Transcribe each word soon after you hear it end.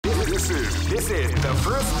This is the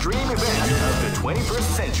first dream event of the 21st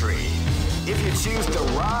century. If you choose the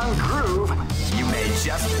wrong groove, you may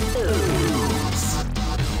just lose.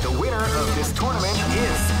 The winner of this tournament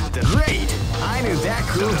is the Great! I knew that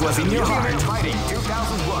groove was in your heart. Fighting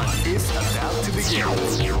 2001 is about to begin.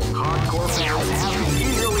 Hardcore fans have been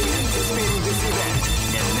eagerly anticipating this event,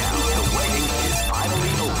 and now the waiting is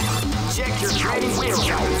finally over. Check your training wheels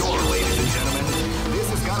out the door, ladies and gentlemen.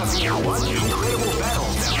 This is gonna be one incredible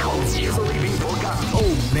battle that won't easily be forgotten.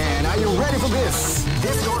 Oh man, are you ready for this?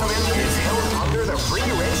 This tournament is held under the free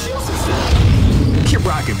ratio system. Keep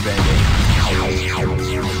rocking, baby.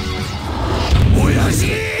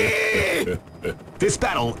 This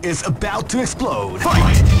battle is about to explode.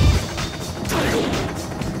 Fight!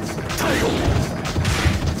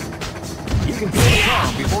 You can feel the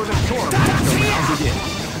calm before the storm as the round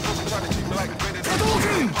begins.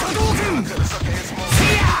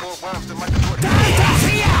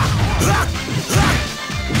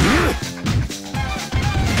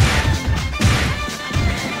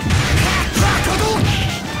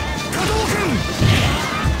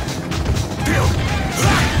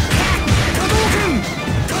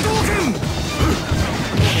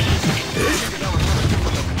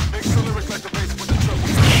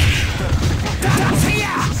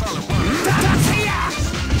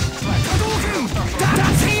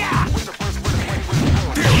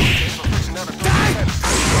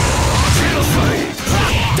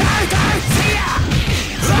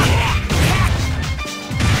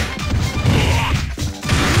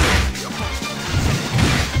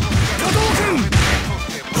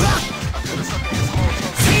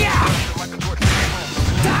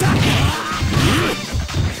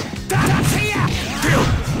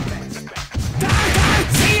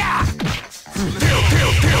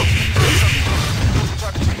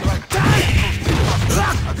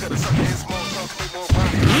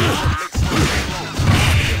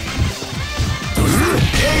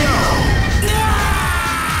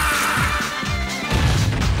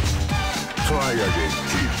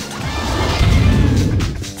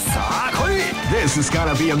 This is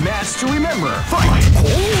gonna be a match to remember. Fight!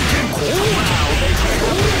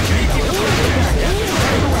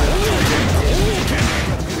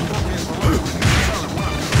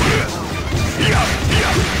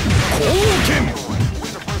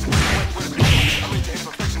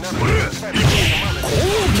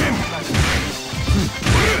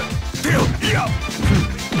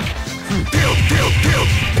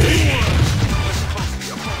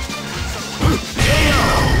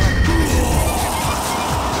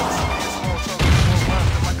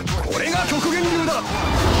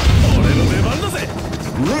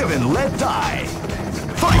 Live and let die.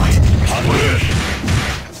 Fight!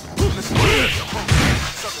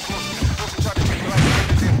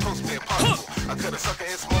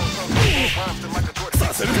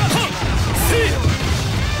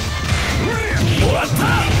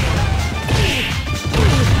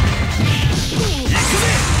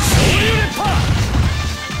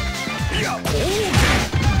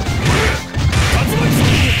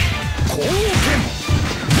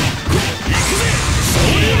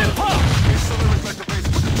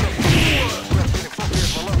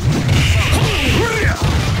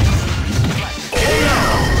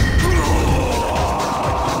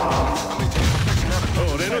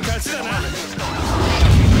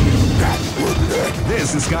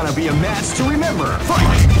 This is gonna be a match to remember.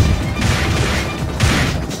 Fight!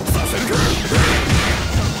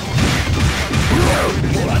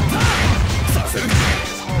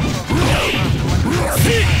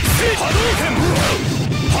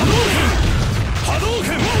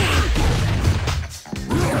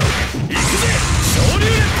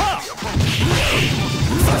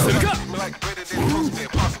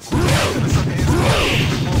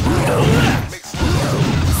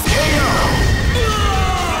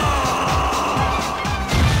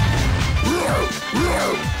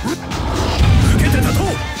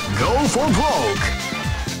 Go for broke.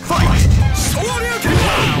 Fight!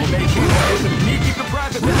 Wow, they came out with a sneaky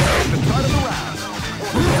surprise attack at the start of the round.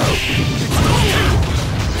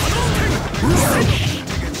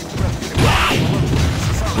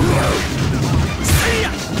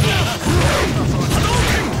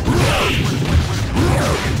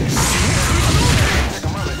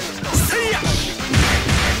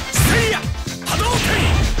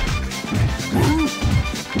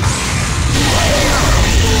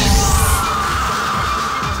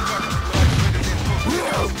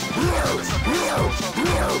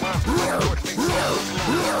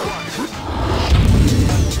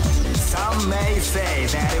 Some may say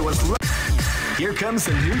that it was. Here comes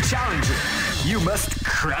a new challenger. You must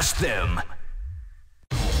crush them.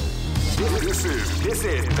 This This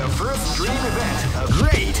is the first dream event of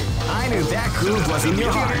Great! I knew that groove was in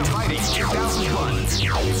your heart. Fighting 2001.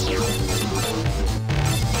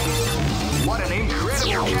 What an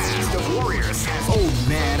incredible cast of warriors. Oh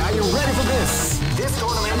man, are you ready for this? This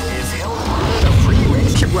tournament is held under the free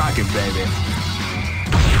range. Keep rocking, baby.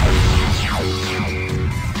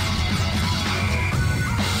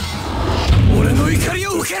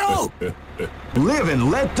 Live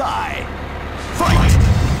and let die. Fight!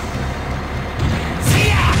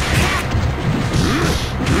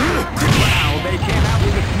 Wow, they came out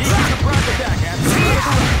with a sneaky surprise attack at the start of the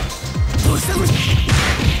round.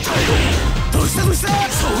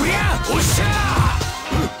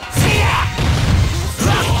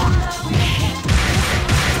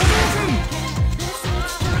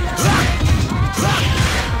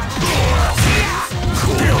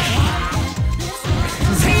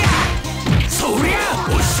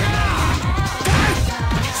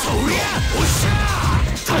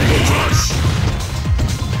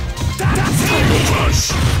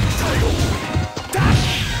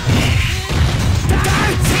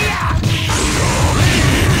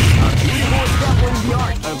 The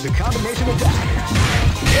art of the combination attack.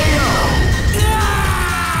 KO!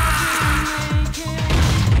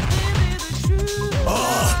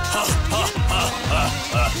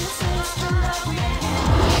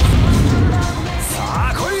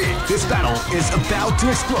 This battle is about to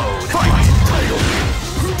explode. Fight!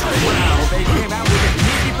 Wow, they came out with a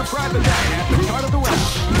sneaky surprise attack at the start of the round.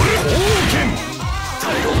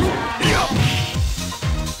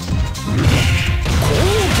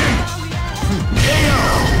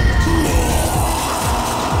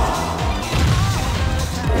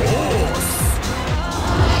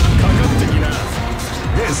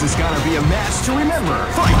 This is gonna be a match to remember.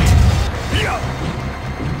 Fight!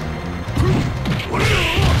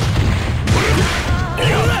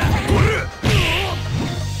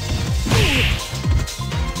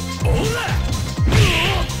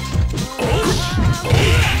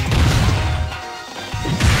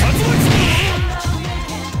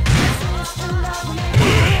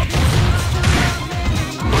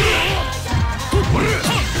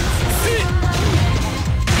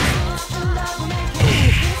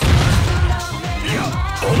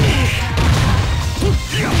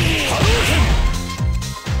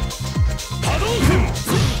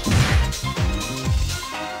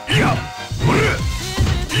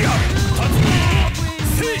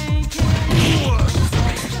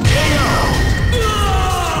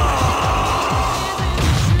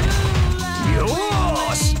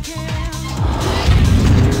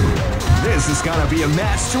 This is gonna be a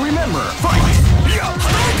match to remember. Fight!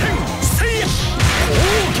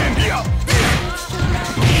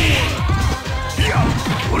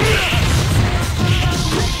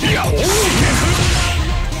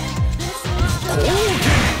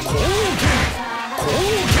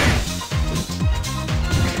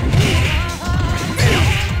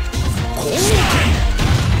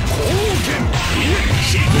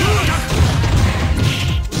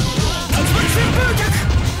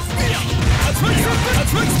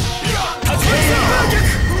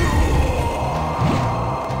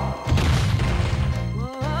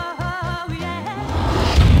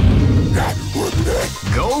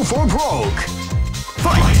 Go for broke!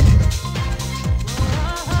 Fight!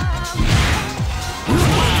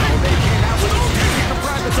 Wow, they came out with a sneaky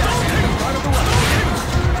surprise attack at the start of the round.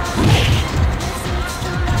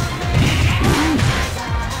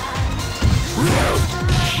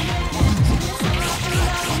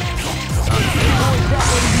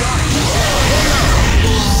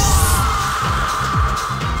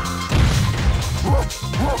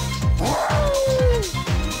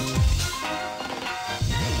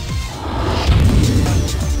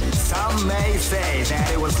 Some may say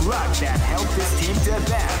that it was luck that helped this team to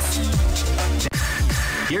advance.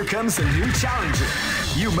 Here comes a new challenger.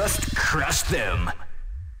 You must crush them.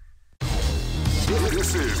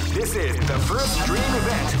 This is the first dream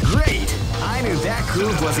event. Great! I knew that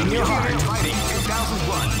groove was in your heart. Fighting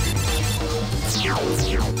 2001.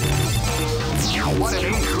 What an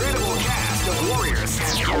incredible cast of warriors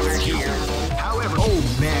has gathered here. However, oh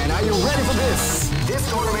man, are you ready for this? This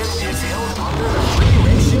tournament is held under the free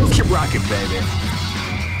ratio. Keep rocking, baby.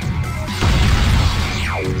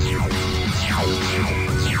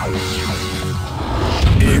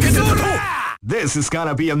 This is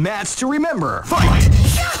gonna be a match to remember. Fight!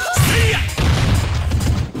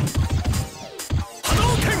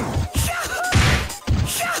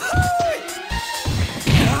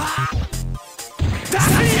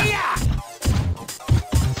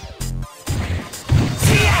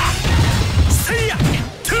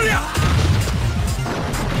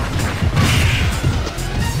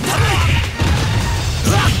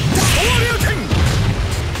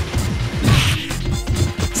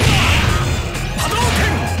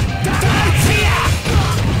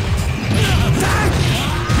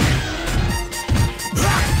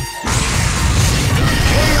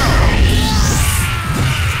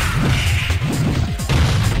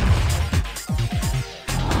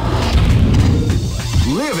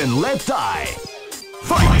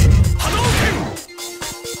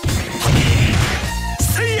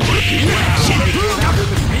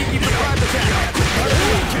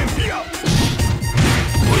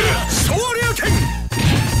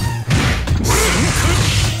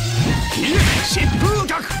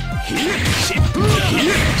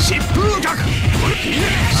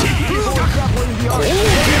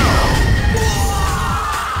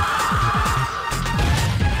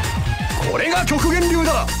 これが極限流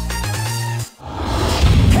だ。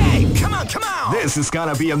 This is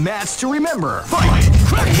gonna be a match to remember. Fight!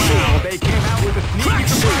 Wow, they came out with a sneaky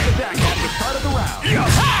surprise attack at the start of the round. Are you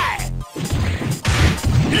okay?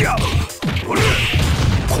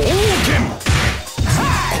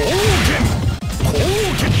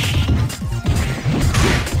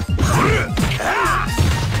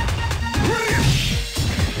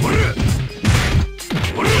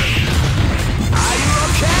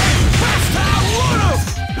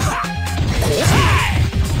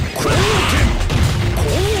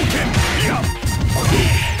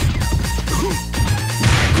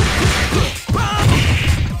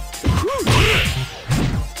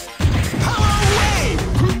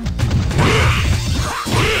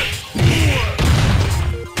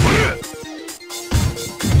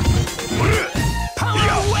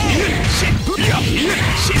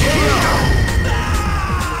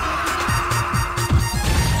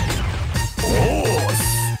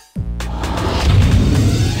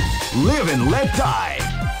 Live and let die.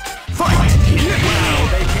 Fight! Wow,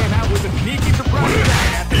 they came out with a sneaky surprise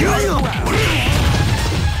attack at the start of the round.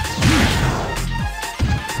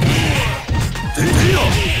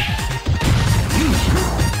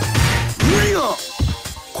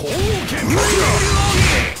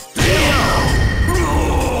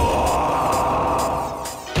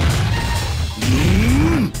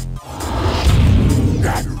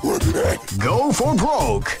 Go for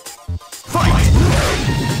broke. Fight!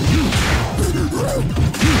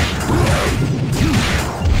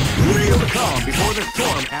 Feel the calm before the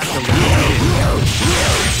storm at the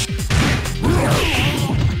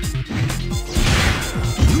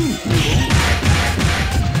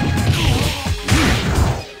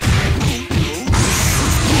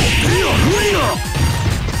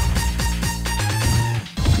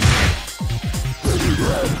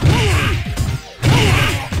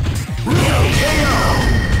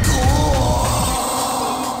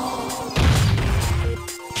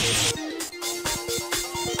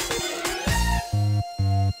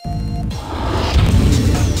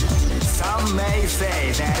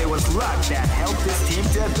say that it was luck that helped this team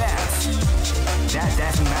to advance. That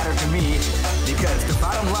doesn't matter to me, because the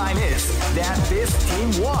bottom line is that this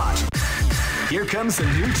team won. Here comes a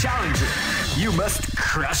new challenger. You must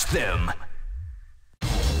crush them.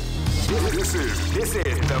 This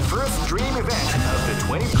is the first dream event of the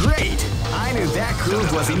 20. Great! I knew that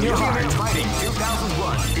groove was in your heart. Fighting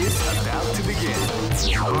 2001 is about to begin.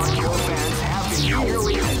 Hardcore fans have been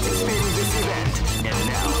eagerly anticipating this event, and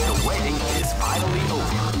now the waiting is finally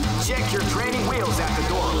over. Check your training wheels at the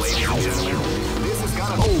door, ladies and gentlemen. This is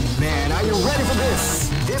gonna. Oh man, are you ready for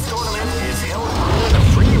this? This tournament is held under the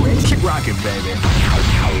free range. Keep rocking, baby.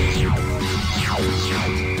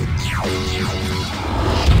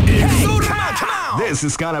 Hey, come on! This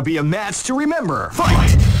is gonna be a match to remember.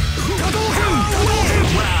 Fight!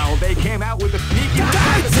 Wow, they came out with a sneaky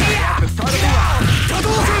attack at the start of the round.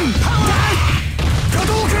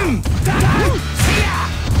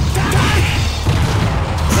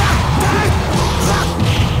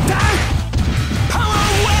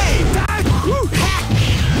 Power wave! Are you okay?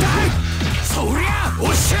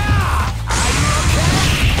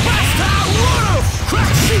 Master Wolf!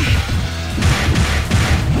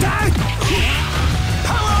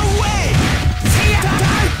 Power wave!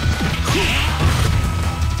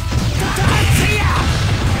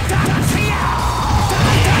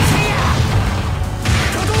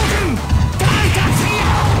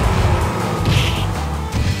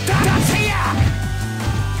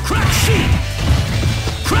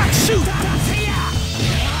 Crack shoot!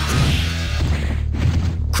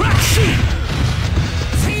 Crack shoot!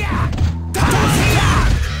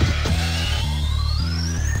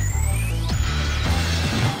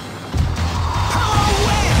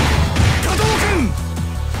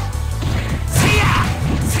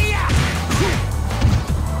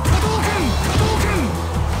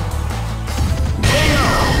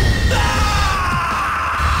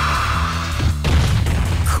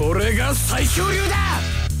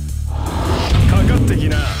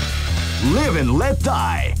 Live and let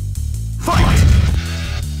die. Fight!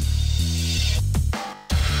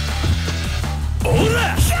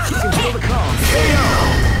 You can feel the calm.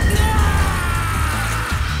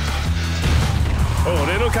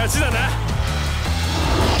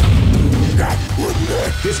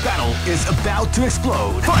 This battle is about to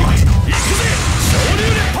explode. Fight!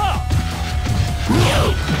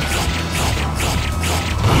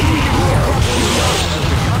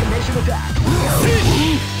 Combination attack.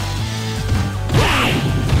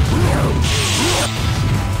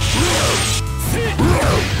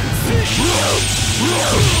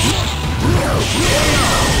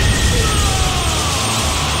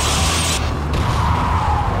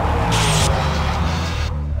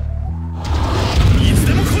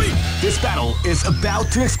 This battle is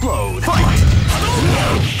about to explode. Fight!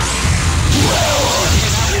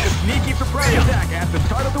 With a sneaky surprise attack at the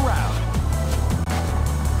start of the round.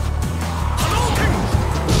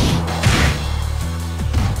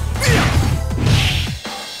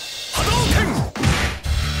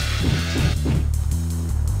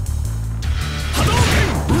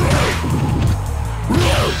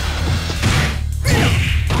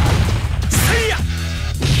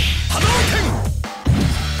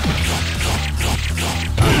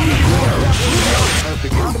 The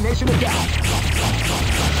combination of that.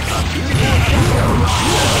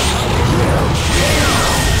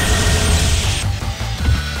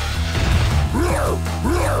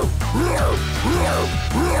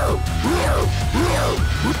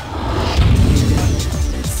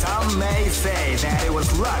 Some may say that it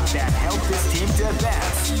was luck that helped this team to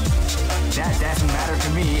advance. That doesn't matter to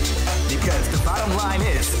me, because the bottom line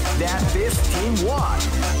is that this team won.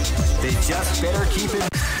 They just better keep it.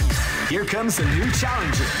 Here comes a new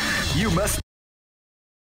challenger. You must